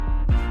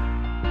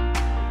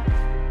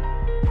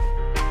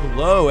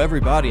Hello,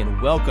 everybody,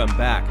 and welcome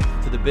back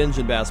to the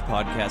Benj Bass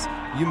podcast.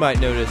 You might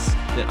notice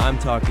that I'm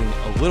talking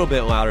a little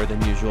bit louder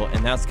than usual,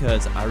 and that's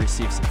because I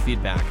received some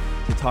feedback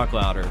to talk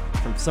louder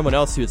from someone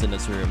else who's in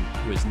this room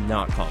who is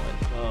not Colin.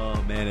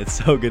 Oh, man, it's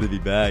so good to be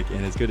back,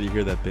 and it's good to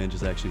hear that Benj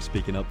is actually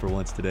speaking up for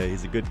once today.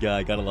 He's a good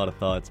guy, got a lot of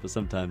thoughts, but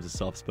sometimes is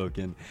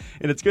soft-spoken.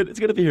 And it's good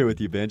to be here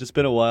with you, Benj. It's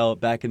been a while,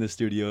 back in the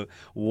studio,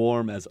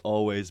 warm as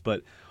always,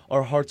 but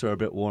our hearts are a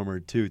bit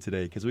warmer, too,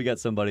 today, because we got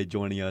somebody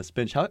joining us.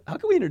 Benj, how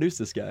can we introduce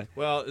this guy?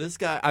 Well, this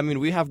guy, I mean,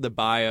 we have the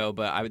bio,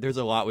 but there's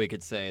a lot we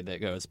could say that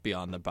goes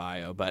beyond the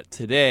bio. But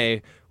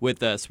today,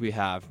 with us, we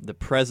have the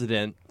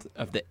president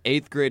of the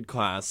 8th grade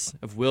class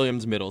of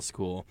Williams Middle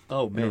School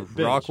in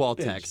Rockwall,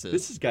 Texas.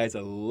 This guy's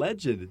a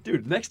legend.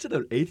 Dude, next to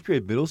the 8th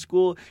grade middle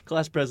school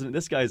class president,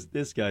 this guy's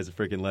a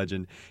freaking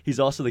legend. He's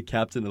also the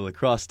captain of the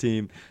lacrosse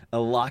team, a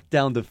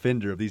lockdown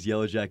defender of these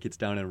Yellow Jackets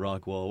down in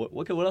Rockwall.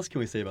 What else can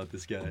we say about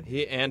this guy?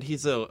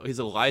 He's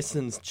a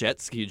licensed jet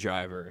ski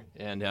driver,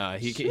 and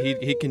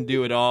he can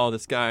do it all.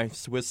 This guy,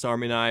 Swiss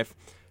Army knife.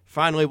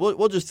 Finally,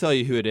 we'll just tell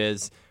you who it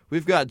is.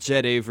 We've got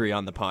Jett Avery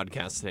on the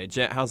podcast today.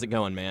 Jett, how's it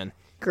going, man?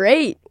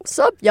 Great. What's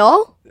up,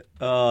 y'all?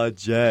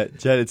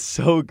 Jett, it's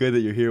so good that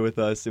you're here with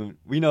us. And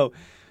we know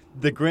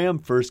the Graham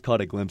first caught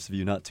a glimpse of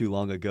you not too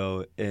long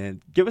ago.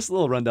 And give us a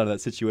little rundown of that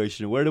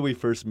situation. Where did we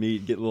first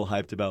meet? Get a little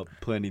hyped about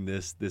planning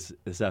this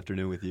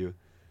afternoon with you.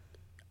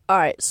 All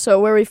right. So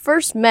where we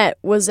first met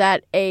was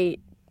at a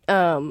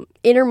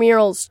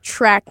intramurals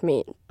track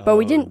meet, but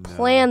we didn't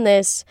plan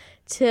this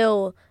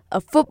till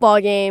a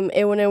football game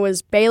when it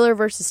was Baylor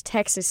versus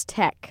Texas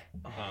Tech,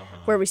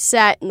 where we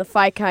sat in the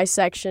Phi Chi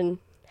section,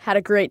 had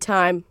a great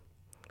time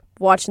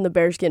watching the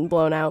Bears getting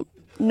blown out.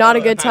 Not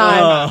a good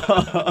time,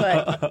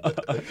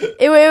 but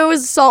it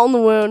was salt in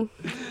the wound.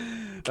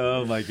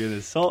 Oh, my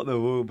goodness. Salt in the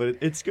wound. But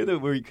it's good that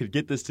we could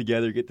get this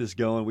together, get this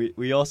going.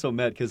 We also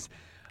met because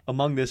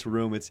among this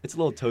room, it's a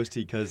little toasty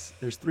because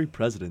there's 3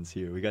 presidents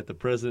here. We got the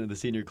president of the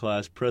senior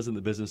class, president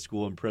of the business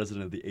school, and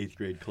president of the 8th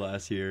grade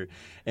class here.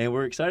 And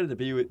we're excited to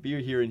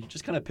be here and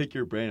just kind of pick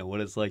your brain on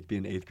what it's like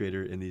being an 8th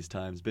grader in these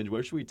times. Benj,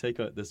 where should we take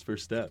this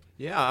first step?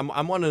 Yeah,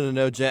 I'm wanting to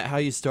know, Jett, how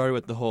you started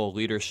with the whole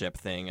leadership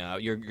thing.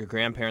 Your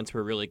grandparents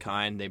were really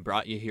kind. They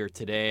brought you here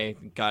today,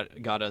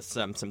 got us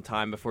some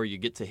time before you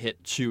get to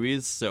hit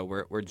Chewy's, so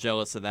we're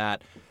jealous of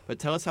that. But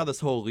tell us how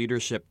this whole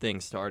leadership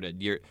thing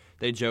started.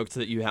 They joked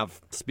that you have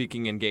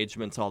speaking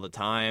engagements all the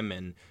time,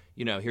 and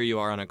here you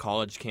are on a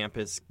college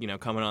campus,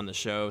 coming on the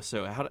show.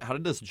 So how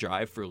did this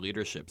drive for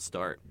leadership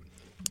start?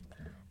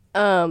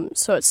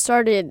 So it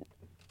started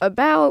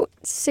about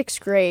 6th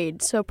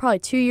grade, so probably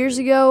 2 years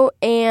ago,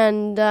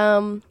 and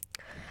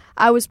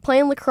I was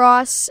playing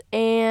lacrosse,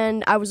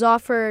 and I was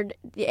offered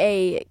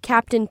a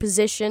captain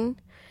position,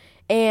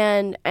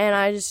 and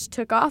I just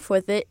took off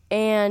with it,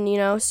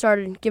 and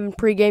started giving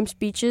pregame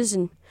speeches,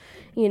 and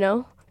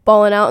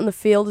balling out in the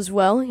field as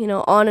well,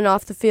 on and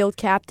off the field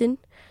captain.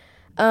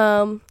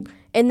 And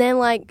then,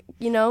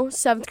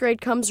 7th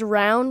grade comes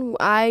around,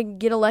 I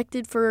get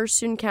elected for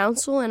student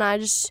council, and I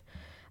just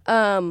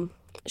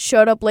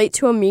showed up late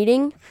to a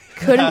meeting,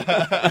 couldn't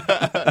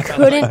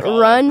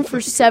run for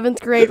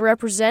 7th grade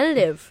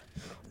representative.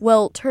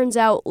 Well, turns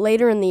out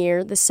later in the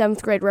year, the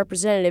 7th grade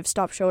representative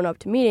stopped showing up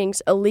to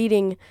meetings,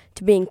 leading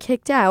to being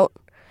kicked out.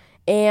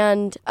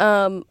 And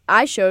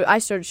I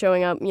started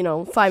showing up,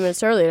 5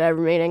 minutes early at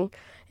every meeting.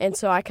 And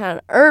so I kind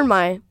of earned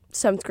my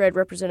 7th grade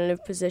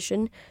representative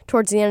position.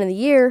 Towards the end of the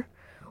year,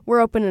 we're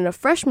opening a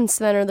freshman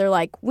center. They're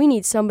like, we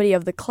need somebody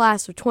of the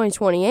class of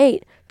 2028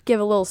 to give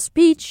a little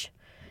speech.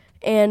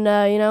 And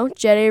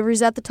Jett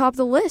Avery's at the top of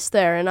the list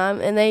there,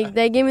 and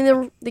they gave me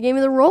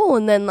the role,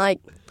 and then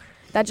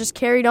that just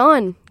carried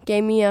on,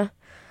 gave me a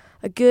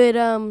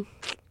good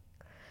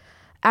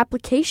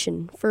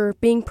application for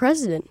being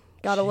president.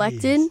 Got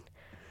elected,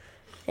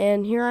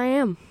 and here I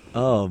am.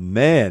 Oh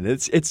man,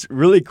 it's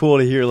really cool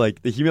to hear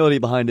the humility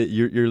behind it.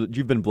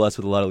 You've been blessed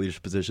with a lot of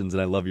leadership positions,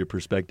 and I love your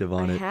perspective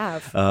on it. I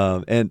have,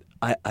 and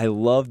I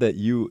love that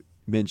you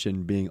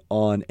mentioned being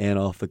on and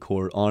off the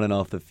court, on and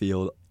off the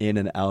field, in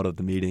and out of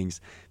the meetings,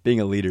 being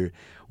a leader.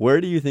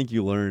 Where do you think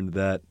you learned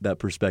that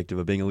perspective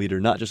of being a leader,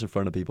 not just in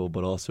front of people,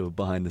 but also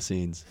behind the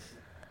scenes?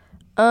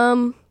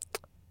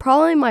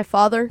 Probably my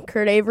father,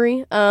 Kurt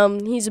Avery.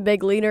 He's a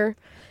big leader.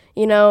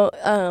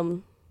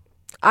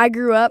 I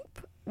grew up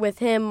with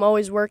him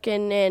always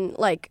working and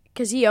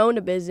because he owned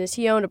a business,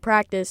 he owned a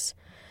practice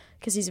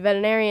because he's a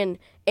veterinarian,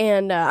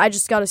 and I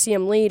just got to see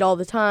him lead all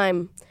the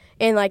time,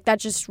 and that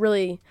just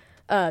really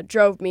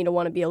drove me to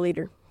want to be a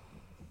leader.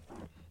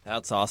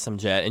 That's awesome,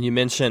 Jett. And you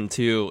mentioned,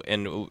 too,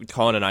 and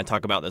Colin and I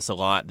talk about this a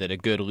lot, that a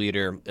good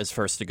leader is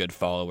first a good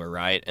follower,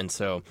 right? And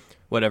so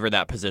whatever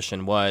that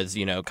position was,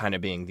 kind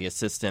of being the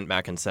assistant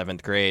back in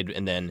 7th grade,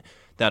 and then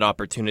that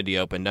opportunity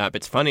opened up.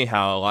 It's funny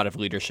how a lot of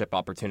leadership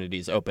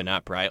opportunities open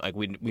up, right?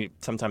 We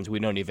sometimes we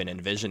don't even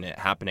envision it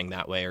happening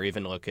that way, or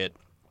even look at,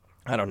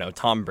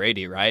 Tom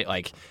Brady,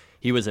 right?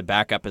 He was a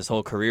backup his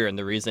whole career, and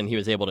the reason he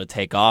was able to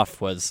take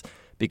off was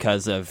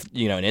because of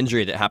an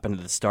injury that happened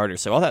to the starter.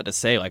 So all that to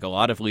say, like, a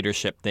lot of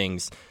leadership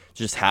things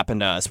just happen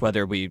to us,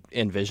 whether we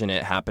envision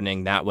it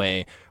happening that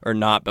way or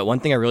not. But one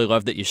thing I really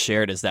love that you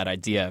shared is that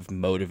idea of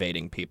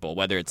motivating people,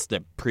 whether it's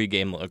the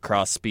pregame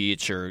lacrosse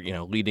speech or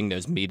leading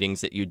those meetings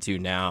that you do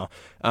now.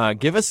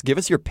 Give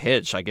us your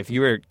pitch. Like, if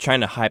you were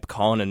trying to hype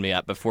Colin and me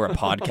up before a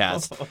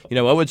podcast,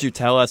 what would you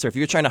tell us? Or if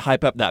you were trying to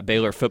hype up that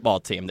Baylor football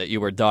team that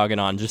you were dogging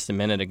on just a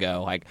minute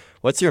ago, like,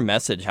 what's your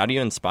message? How do you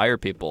inspire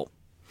people?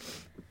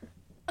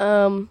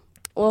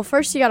 Well,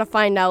 first you got to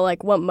find out,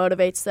 like, what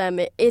motivates them.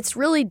 It's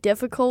really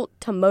difficult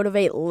to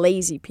motivate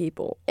lazy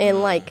people.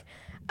 And, like,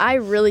 I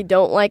really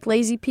don't like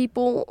lazy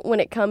people when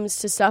it comes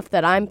to stuff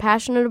that I'm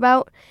passionate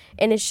about.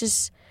 And it's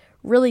just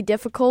really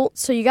difficult.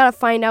 So you got to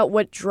find out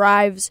what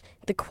drives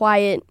the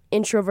quiet,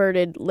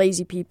 introverted,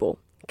 lazy people.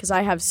 Because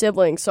I have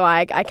siblings, so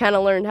I kind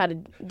of learned how to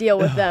deal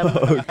with them.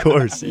 Of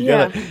course. You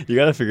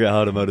gotta figure out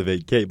how to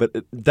motivate Kate. But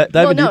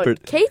deeper.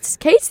 Kate's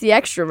the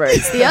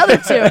extroverts. The other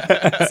two,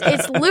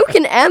 it's Luke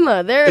and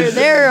Emma.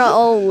 They're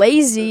all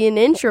lazy and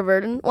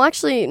introverted. Well,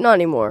 actually, not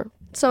anymore.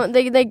 So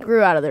they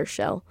grew out of their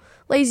shell.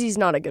 Lazy's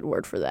not a good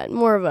word for that.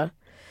 More of a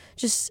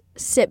just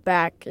sit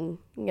back and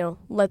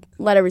let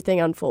everything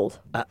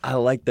unfold. I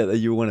like that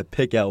you want to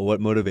pick out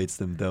what motivates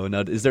them, though.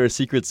 Now, is there a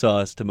secret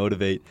sauce to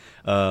motivate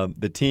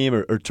the team,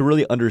 or to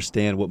really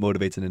understand what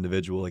motivates an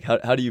individual? Like,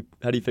 how do you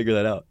figure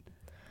that out?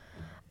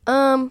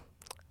 I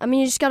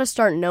mean, you just got to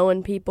start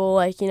knowing people,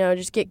 like,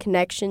 just get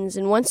connections,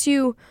 and once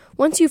you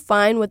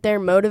find what they're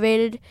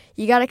motivated,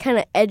 you got to kind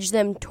of edge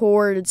them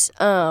towards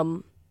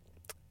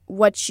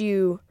what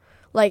you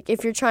like.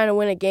 If you're trying to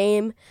win a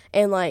game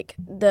and like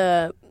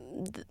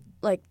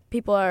like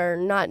people are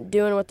not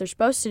doing what they're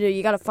supposed to do,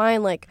 you got to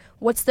find, like,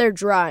 what's their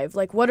drive?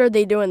 Like, what are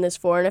they doing this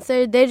for? And if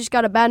they just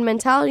got a bad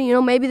mentality,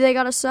 maybe they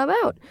got to sub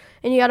out.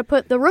 And you got to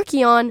put the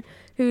rookie on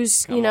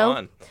who's, you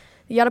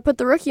got to put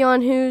the rookie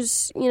on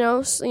who's,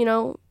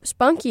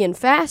 spunky and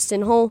fast,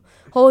 and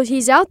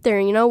he's out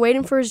there,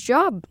 waiting for his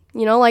job.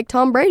 Like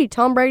Tom Brady.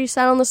 Tom Brady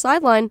sat on the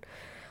sideline,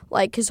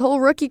 like, his whole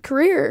rookie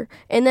career.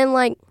 And then,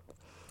 like,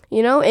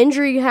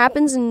 injury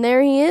happens, and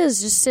there he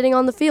is, just sitting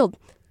on the field.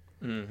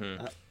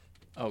 Mm-hmm.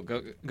 Oh,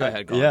 go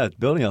ahead, Colin. Yeah,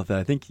 building off that,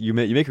 I think you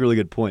make a really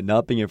good point.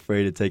 Not being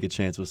afraid to take a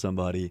chance with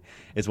somebody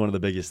is one of the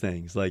biggest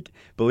things. Like,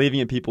 believing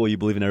in people, you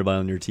believe in everybody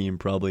on your team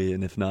probably,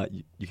 and if not,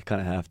 you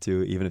kind of have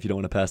to. Even if you don't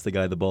want to pass the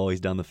guy the ball,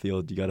 he's down the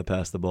field, you got to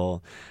pass the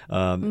ball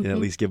and at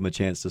least give him a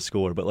chance to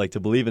score. But, like,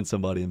 to believe in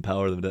somebody,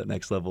 empower them to that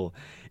next level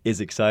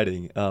is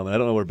exciting. And I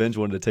don't know where Benj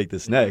wanted to take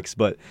this next,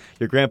 but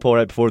your grandpa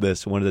right before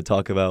this wanted us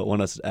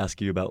to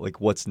ask you about,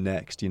 like, what's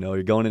next.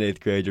 You're going in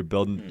 8th grade,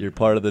 you're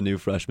part of the new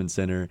freshman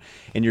center,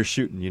 and you're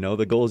shooting.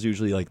 The goal is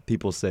usually, like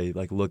people say,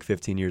 like, look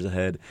 15 years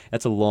ahead.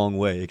 That's a long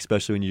way,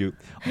 especially when you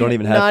don't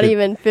even have not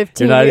even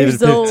 15 you're not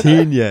years even 15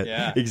 old. yet.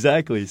 Yeah.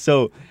 Exactly.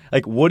 So,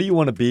 like, what do you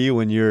want to be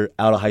when you're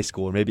out of high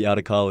school or maybe out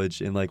of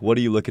college? And, like, what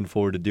are you looking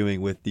forward to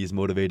doing with these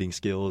motivating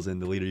skills and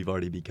the leader you've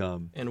already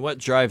become? And what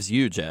drives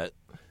you, Jett?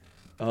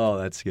 Oh,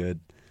 that's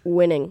good.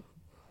 Winning.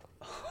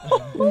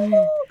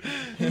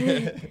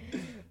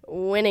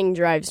 Winning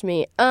drives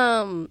me.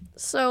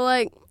 So,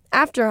 like,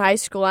 after high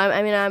school,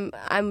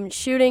 I'm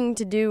shooting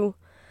to do,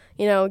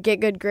 get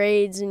good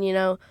grades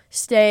and,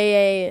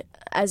 stay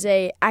as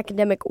a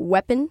academic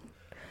weapon,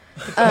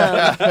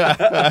 as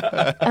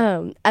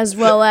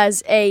well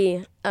as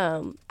a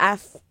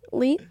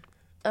athlete.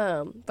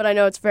 But I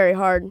know it's very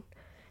hard,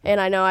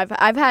 and I know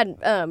I've had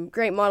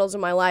great models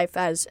in my life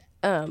as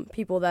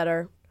people that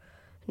are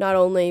not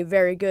only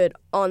very good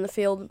on the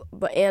field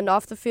and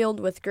off the field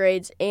with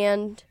grades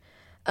and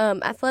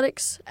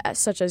athletics,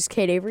 such as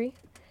Jett Avery.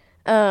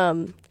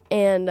 And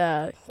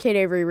Jett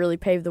Avery really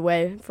paved the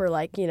way for,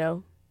 like,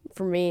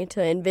 for me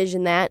to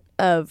envision that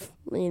of,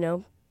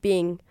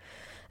 being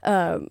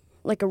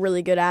like a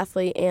really good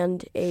athlete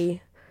and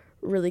a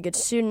really good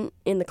student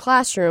in the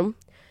classroom.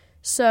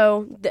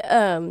 So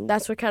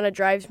that's what kind of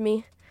drives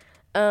me.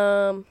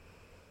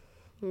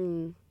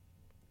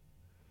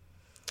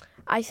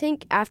 I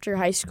think after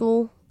high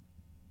school,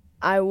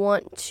 I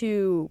want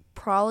to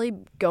probably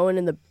go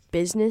into the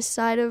business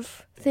side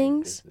of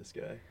things. Business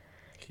guy.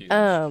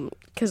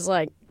 Because,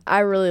 like, I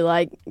really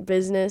like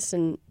business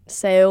and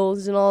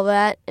sales and all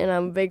that, and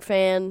I'm a big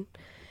fan.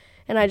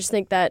 And I just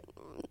think that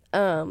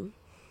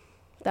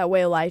that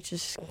way of life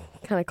just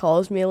kind of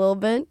calls me a little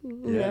bit, you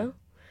know?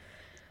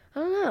 I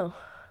don't know.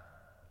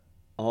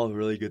 All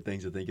really good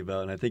things to think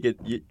about, and I think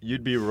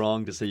you'd be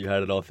wrong to say you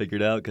had it all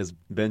figured out, because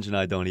Benj and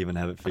I don't even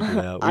have it figured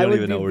out. We don't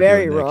even know what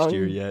we're doing next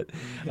year yet.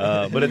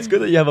 But it's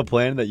good that you have a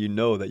plan, that you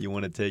know that you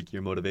want to take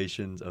your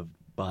motivations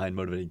behind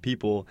motivating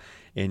people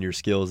and your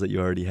skills that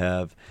you already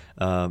have,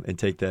 and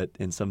take that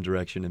in some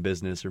direction in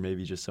business or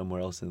maybe just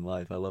somewhere else in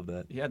life. I love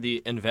that. Yeah,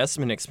 the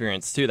investment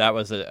experience too. That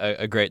was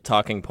a great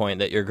talking point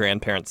that your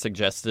grandparents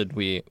suggested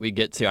we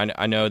get to.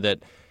 I know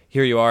that.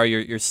 Here you are,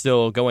 you're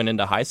still going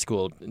into high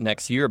school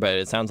next year, but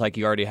it sounds like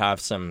you already have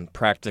some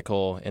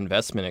practical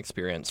investment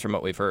experience from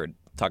what we've heard.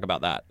 Talk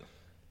about that.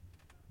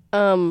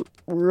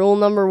 Rule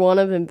number one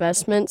of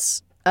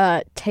investments,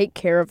 take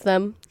care of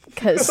them.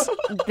 because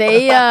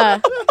they,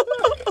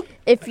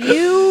 if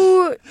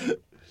you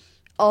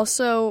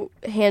also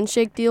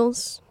handshake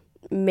deals,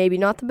 maybe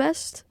not the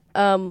best.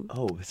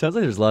 It sounds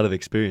like there's a lot of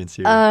experience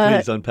here.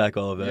 Please unpack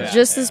all of that.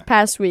 Just this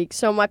past week.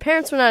 So my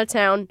parents went out of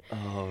town.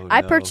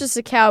 I purchased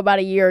a cow about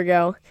a year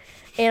ago.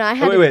 And I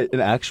had wait, an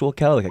actual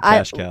cow, like a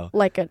cash cow,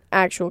 like an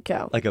actual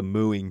cow, like a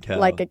mooing cow,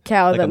 like a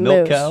cow like that a milk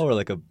moves. cow, or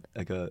like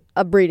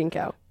a breeding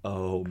cow.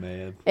 Oh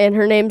man! And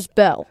her name's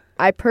Belle.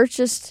 I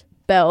purchased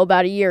Belle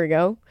about a year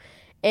ago,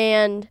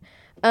 and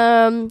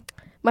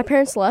my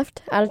parents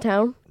left out of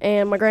town,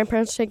 and my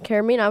grandparents taking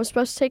care of me, and I was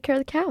supposed to take care of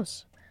the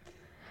cows.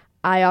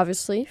 I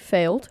obviously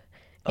failed,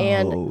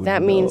 and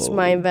that means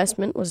my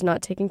investment was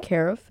not taken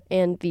care of,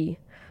 and the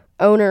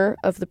owner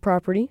of the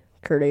property,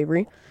 Jett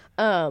Avery,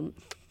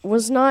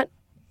 was not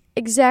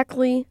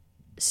exactly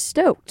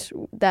stoked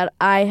that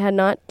I had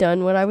not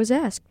done what I was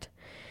asked.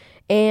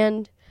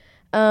 And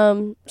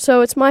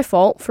so it's my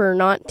fault for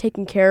not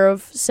taking care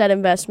of said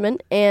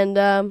investment. And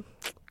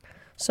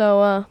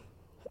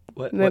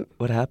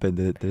what happened?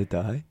 Did it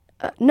die?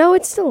 No,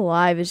 it's still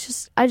alive.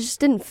 I just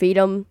didn't feed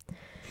him.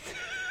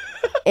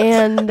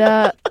 And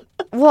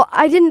well,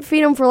 I didn't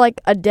feed him for like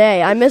a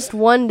day. I missed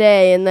one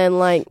day, and then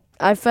like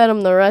I fed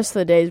them the rest of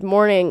the days.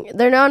 Morning,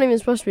 they're not even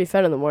supposed to be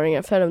fed in the morning.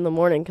 I fed them in the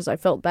morning because I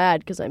felt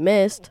bad because I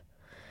missed.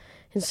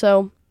 And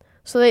so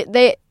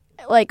they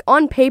like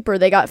on paper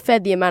they got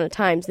fed the amount of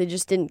times. They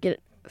just didn't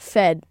get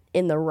fed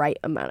in the right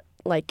amount,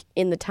 like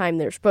in the time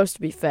they're supposed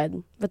to be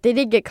fed. But they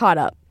did get caught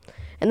up,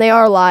 and they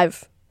are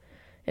alive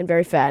and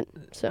very fat.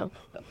 So.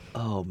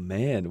 Oh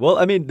man! Well,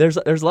 I mean, there's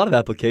a lot of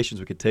applications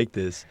we could take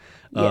this,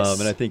 yes.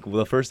 And I think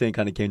the first thing that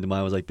kind of came to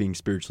mind was like being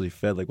spiritually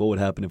fed. Like, what would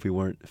happen if we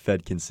weren't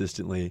fed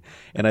consistently?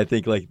 And I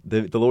think like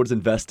the Lord's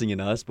investing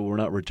in us, but we're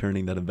not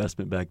returning that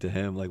investment back to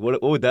Him. Like,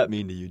 what would that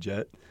mean to you,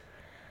 Jett?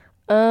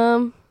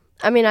 I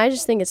mean, I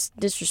just think it's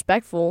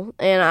disrespectful,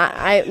 and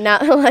I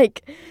not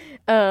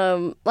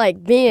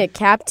like being a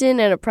captain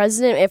and a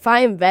president. If I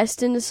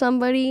invest into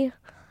somebody,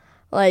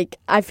 like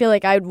I feel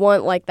like I'd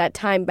want like that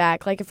time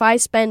back. Like if I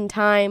spend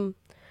time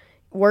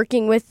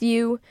working with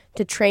you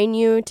to train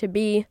you to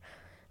be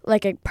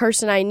like a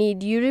person I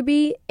need you to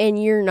be,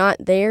 and you're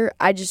not there,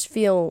 I just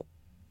feel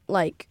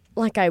like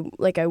I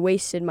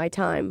wasted my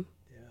time.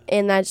 Yeah.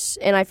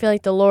 And I feel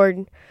like the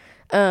Lord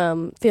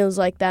feels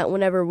like that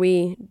whenever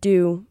we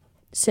do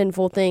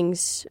sinful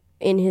things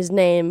in His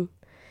name,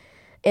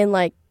 and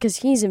like because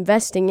He's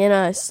investing in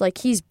us, like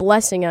He's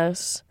blessing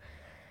us,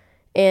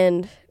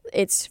 and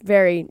it's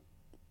very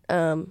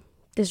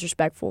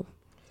disrespectful.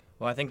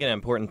 Well, I think an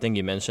important thing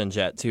you mentioned,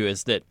 Jett, too,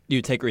 is that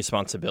you take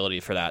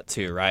responsibility for that,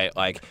 too, right?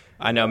 Like,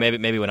 I know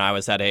maybe when I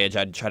was that age,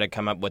 I'd try to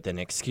come up with an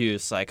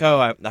excuse, like,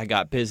 oh, I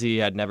got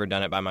busy, I'd never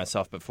done it by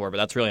myself before. But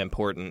that's really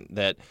important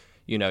that,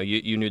 you know,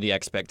 you knew the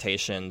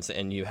expectations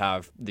and you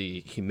have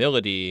the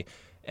humility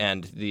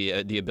and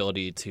the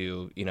ability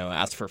to, you know,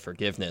 ask for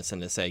forgiveness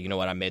and to say, you know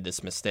what, I made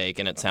this mistake.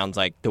 And it sounds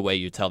like the way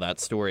you tell that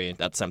story,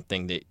 that's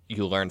something that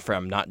you learn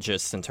from, not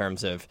just in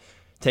terms of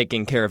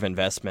taking care of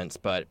investments,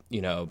 but, you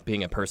know,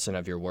 being a person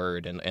of your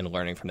word and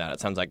learning from that.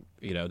 It sounds like,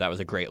 you know, that was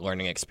a great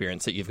learning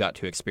experience that you've got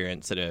to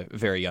experience at a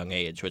very young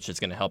age, which is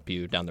going to help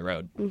you down the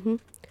road. Mm-hmm.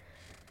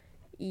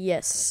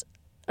 Yes.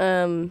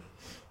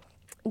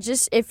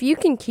 Just if you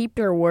can keep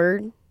your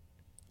word,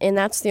 and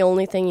that's the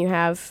only thing you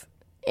have,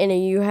 and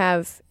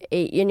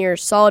you're a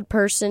solid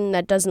person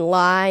that doesn't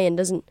lie and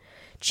doesn't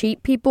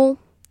cheat people,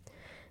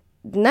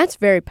 then that's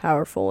very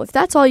powerful. If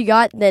that's all you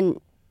got, then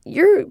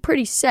you're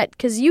pretty set,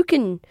 because you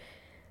can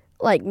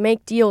like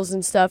make deals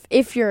and stuff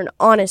if you're an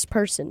honest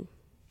person.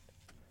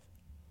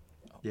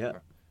 Yeah.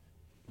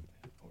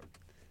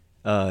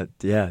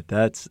 Yeah,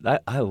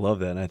 I love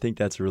that, and I think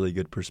that's a really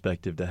good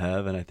perspective to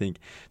have, and I think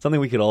something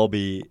we could all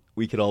be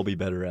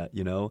better at,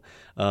 you know.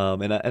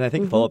 And I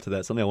think follow up to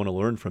that, something I want to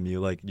learn from you,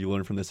 like you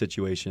learn from the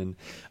situation,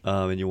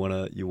 and you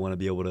want to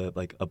be able to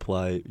like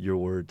apply your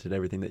word to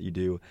everything that you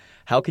do.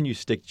 How can you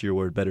stick to your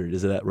word better?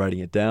 Is it that writing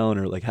it down,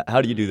 or like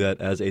how do you do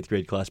that as 8th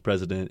grade class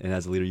president and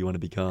as a leader you want to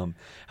become?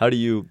 How do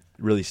you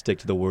really stick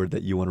to the word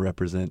that you want to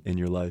represent in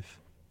your life?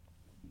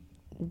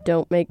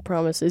 Don't make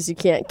promises you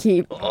can't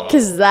keep,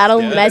 because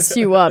that'll mess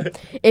you up.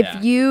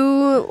 If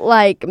you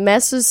like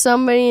mess with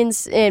somebody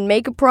and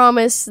make a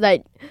promise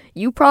that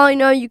you probably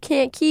know you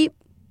can't keep,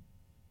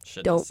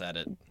 shouldn't have said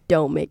it.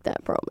 Don't make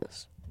that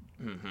promise.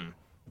 Mm-hmm.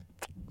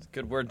 It's a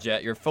good word,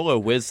 Jett. You're full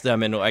of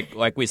wisdom, and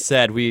like we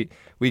said, we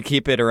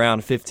keep it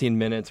around 15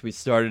 minutes. We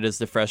started as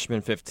the freshman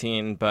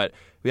 15, but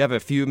we have a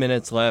few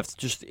minutes left.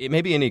 Just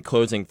maybe any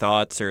closing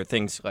thoughts or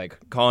things like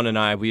Colin and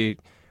I,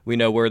 we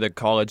know we're the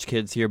college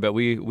kids here, but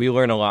we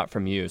learn a lot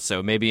from you.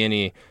 So maybe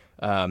any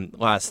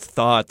last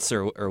thoughts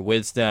or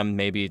wisdom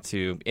maybe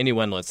to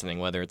anyone listening,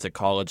 whether it's a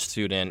college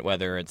student,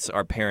 whether it's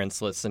our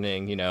parents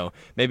listening, you know,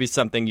 maybe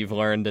something you've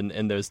learned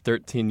in those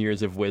 13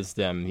 years of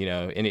wisdom, you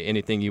know,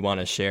 anything you want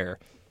to share.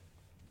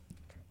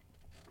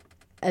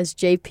 As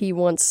JP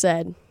once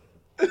said,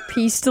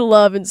 Peace to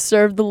love and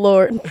serve the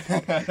Lord.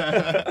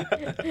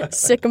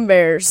 Sick 'em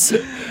Bears.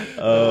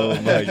 Oh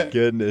my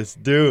goodness,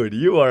 dude,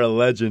 you are a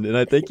legend, and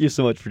I thank you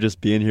so much for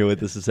just being here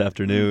with us this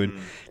afternoon,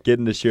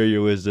 getting to share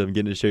your wisdom,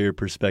 getting to share your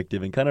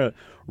perspective, and kind of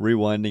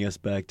rewinding us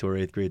back to our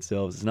 8th grade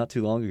selves. It's not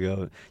too long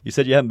ago. You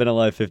said you haven't been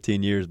alive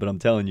 15 years, but I'm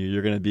telling you,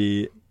 you're going to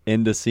be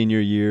into senior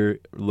year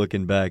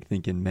looking back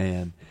thinking,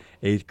 man,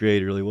 8th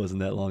grade really wasn't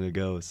that long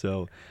ago.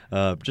 So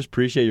just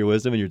appreciate your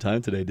wisdom and your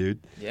time today, dude.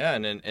 Yeah,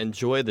 and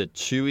enjoy the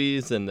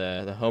Chewies and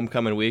the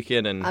homecoming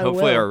weekend, and I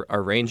hopefully will.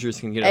 our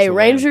Rangers can get us Hey, a win.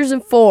 Rangers in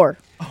 4.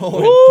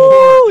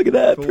 Oh, look at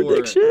that 4.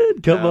 prediction.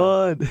 Come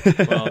on.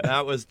 Well,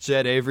 that was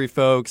Jett Avery,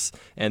 folks,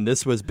 and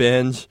this was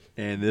Benj.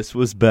 And this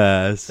was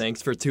Bass.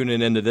 Thanks for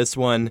tuning into this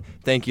one.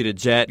 Thank you to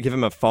Jett. Give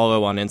him a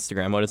follow on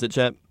Instagram. What is it,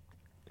 Jett?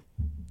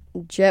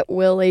 Jett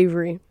Will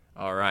Avery.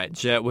 All right,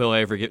 Jett Will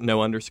Avery.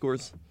 No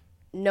underscores?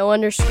 No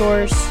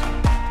underscores,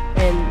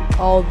 and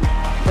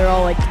they're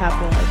all like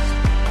capitalized.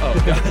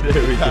 Oh, God.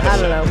 There we go. I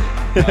don't know.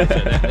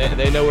 Gotcha.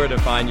 They know where to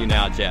find you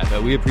now, Jett.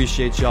 But we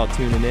appreciate y'all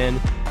tuning in.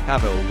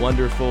 Have a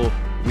wonderful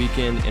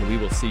weekend, and we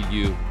will see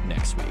you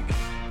next week.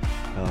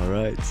 All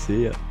right.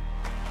 See ya.